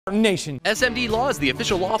Nation. SMD Law is the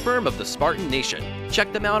official law firm of the Spartan Nation.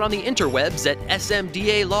 Check them out on the interwebs at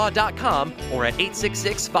smdalaw.com or at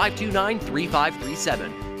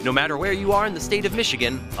 866-529-3537. No matter where you are in the state of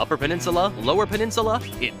Michigan, Upper Peninsula, Lower Peninsula,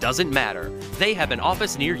 it doesn't matter. They have an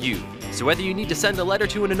office near you. So whether you need to send a letter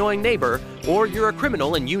to an annoying neighbor, or you're a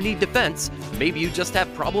criminal and you need defense, maybe you just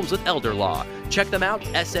have problems with elder law, check them out,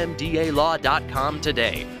 smdalaw.com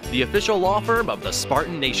today. The official law firm of the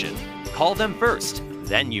Spartan Nation. Call them first.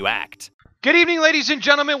 Then you act. Good evening, ladies and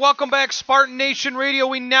gentlemen. Welcome back, Spartan Nation Radio.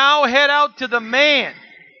 We now head out to the man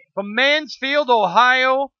from Mansfield,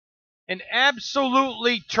 Ohio. An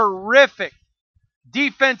absolutely terrific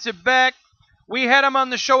defensive back. We had him on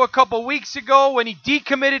the show a couple weeks ago when he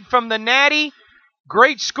decommitted from the Natty.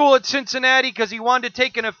 Great school at Cincinnati because he wanted to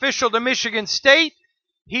take an official to Michigan State.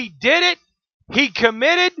 He did it. He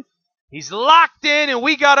committed. He's locked in, and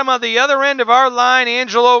we got him on the other end of our line,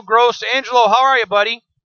 Angelo Grose. Angelo, how are you, buddy?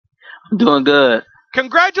 I'm doing good.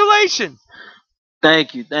 Congratulations.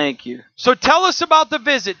 Thank you, thank you. So tell us about the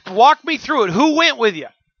visit. Walk me through it. Who went with you?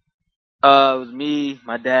 It was me,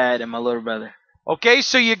 my dad, and my little brother. Okay,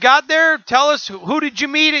 so you got there. Tell us, who did you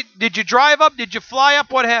meet? Did you drive up? Did you fly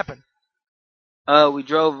up? What happened? We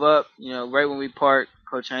drove up, right when we parked.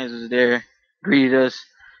 Coach Haynes was there, greeted us,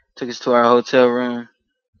 took us to our hotel room,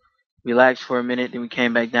 relaxed for a minute, then we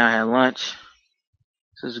came back down, had lunch.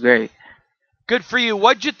 So it was great. Good for you.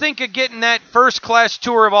 What'd you think of getting that first-class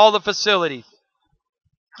tour of all the facilities?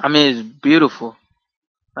 I mean, it's beautiful.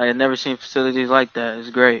 I've never seen facilities like that. It's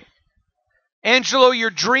great. Angelo, your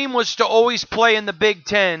dream was to always play in the Big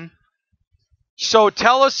Ten. So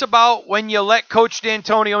tell us about when you let Coach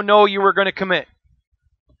D'Antonio know you were going to commit.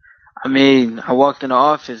 I mean, I walked in the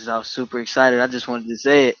office. I was super excited. I just wanted to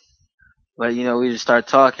say it. But, we just started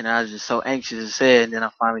talking. I was just so anxious to say it, and then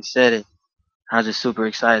I finally said it. I was just super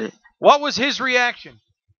excited. What was his reaction?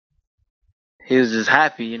 He was just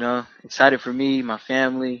happy, excited for me, my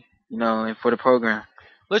family, and for the program.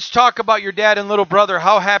 Let's talk about your dad and little brother.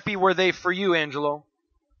 How happy were they for you, Angelo?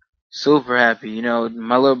 Super happy.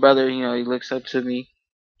 My little brother, he looks up to me.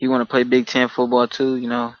 He want to play Big Ten football too,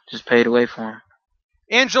 just paid away for him.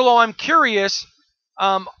 Angelo, I'm curious.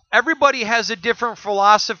 Everybody has a different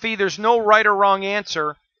philosophy. There's no right or wrong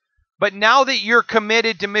answer. But now that you're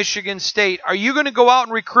committed to Michigan State, are you going to go out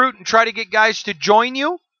and recruit and try to get guys to join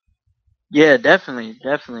you? Yeah, definitely.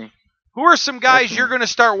 Who are some guys you're going to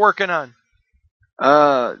start working on?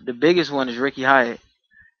 The biggest one is Ricky Hyatt.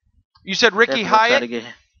 You said Ricky Hyatt?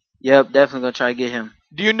 Yep, definitely going to try to get him.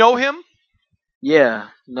 Do you know him? Yeah,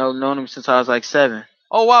 known him since I was like 7.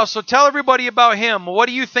 Oh, wow. So tell everybody about him. What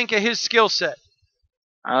do you think of his skill set?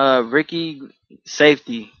 Ricky,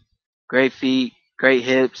 safety, great feet, great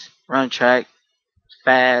hips, run track,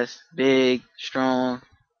 fast, big, strong.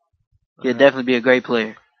 He'll definitely be a great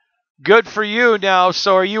player. Good for you now.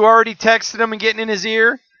 So are you already texting him and getting in his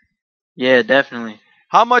ear? Yeah, definitely.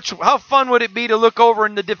 How fun would it be to look over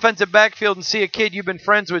in the defensive backfield and see a kid you've been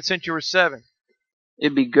friends with since you were 7?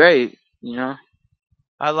 It'd be great,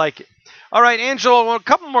 I like it. All right, Angelo, a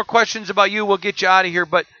couple more questions about you. We'll get you out of here.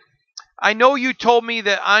 But I know you told me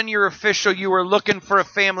that on your official you were looking for a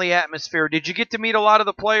family atmosphere. Did you get to meet a lot of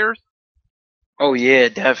the players? Oh, yeah,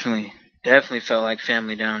 definitely. Definitely felt like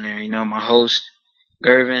family down there. My host,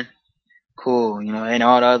 Gervin, cool, and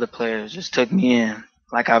all the other players just took me in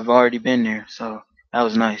like I've already been there. So that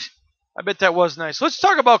was nice. I bet that was nice. Let's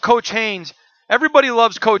talk about Coach Haynes. Everybody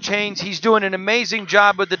loves Coach Haynes. He's doing an amazing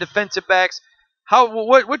job with the defensive backs.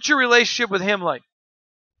 What's your relationship with him like?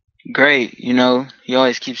 Great. He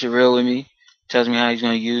always keeps it real with me. Tells me how he's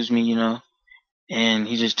going to use me, and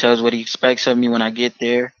he just tells what he expects of me when I get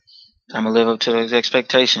there. I'm going to live up to those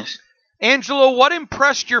expectations. Angelo, what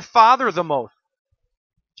impressed your father the most?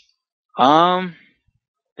 The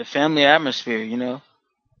family atmosphere,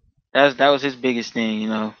 That was his biggest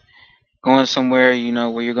thing, Going somewhere,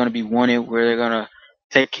 where you're going to be wanted, where they're going to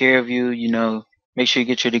take care of you, make sure you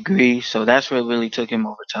get your degree. So that's what really took him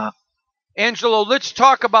over top. Angelo, let's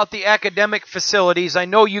talk about the academic facilities. I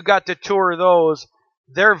know you got to tour those.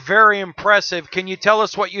 They're very impressive. Can you tell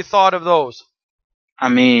us what you thought of those? I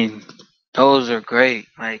mean, those are great.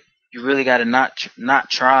 Like, you really got to not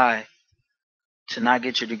try to not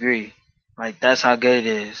get your degree. Like, that's how good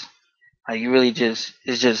it is. Like, you really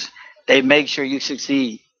they make sure you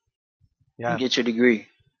succeed and get your degree.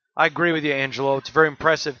 I agree with you, Angelo. It's very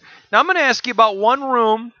impressive. Now, I'm going to ask you about one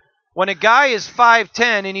room. When a guy is 5'10"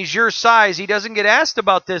 and he's your size, he doesn't get asked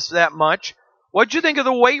about this that much. What'd you think of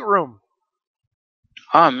the weight room?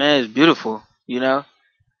 Oh, man, it's beautiful,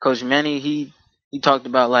 Coach Manny, he talked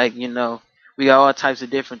about, like, we got all types of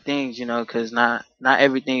different things, because not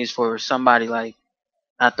everything is for somebody, like,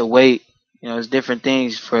 have to wait. You know, it's different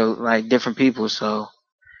things for like different people, so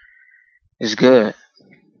it's good.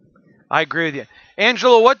 I agree with you.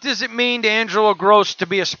 Angelo, what does it mean to Angelo Grose to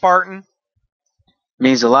be a Spartan?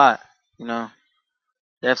 Means a lot, you know.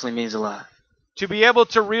 Definitely means a lot. To be able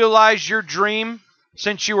to realize your dream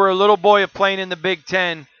since you were a little boy of playing in the Big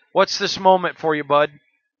Ten, what's this moment for you, bud?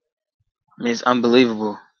 I mean, it's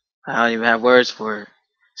unbelievable. I don't even have words for it.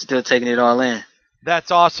 Still taking it all in.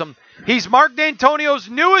 That's awesome. He's Mark D'Antonio's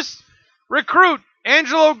newest recruit,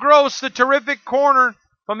 Angelo Grose, the terrific corner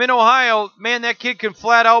from in Ohio. Man, that kid can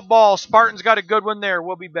flat out ball. Spartans got a good one there.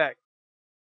 We'll be back.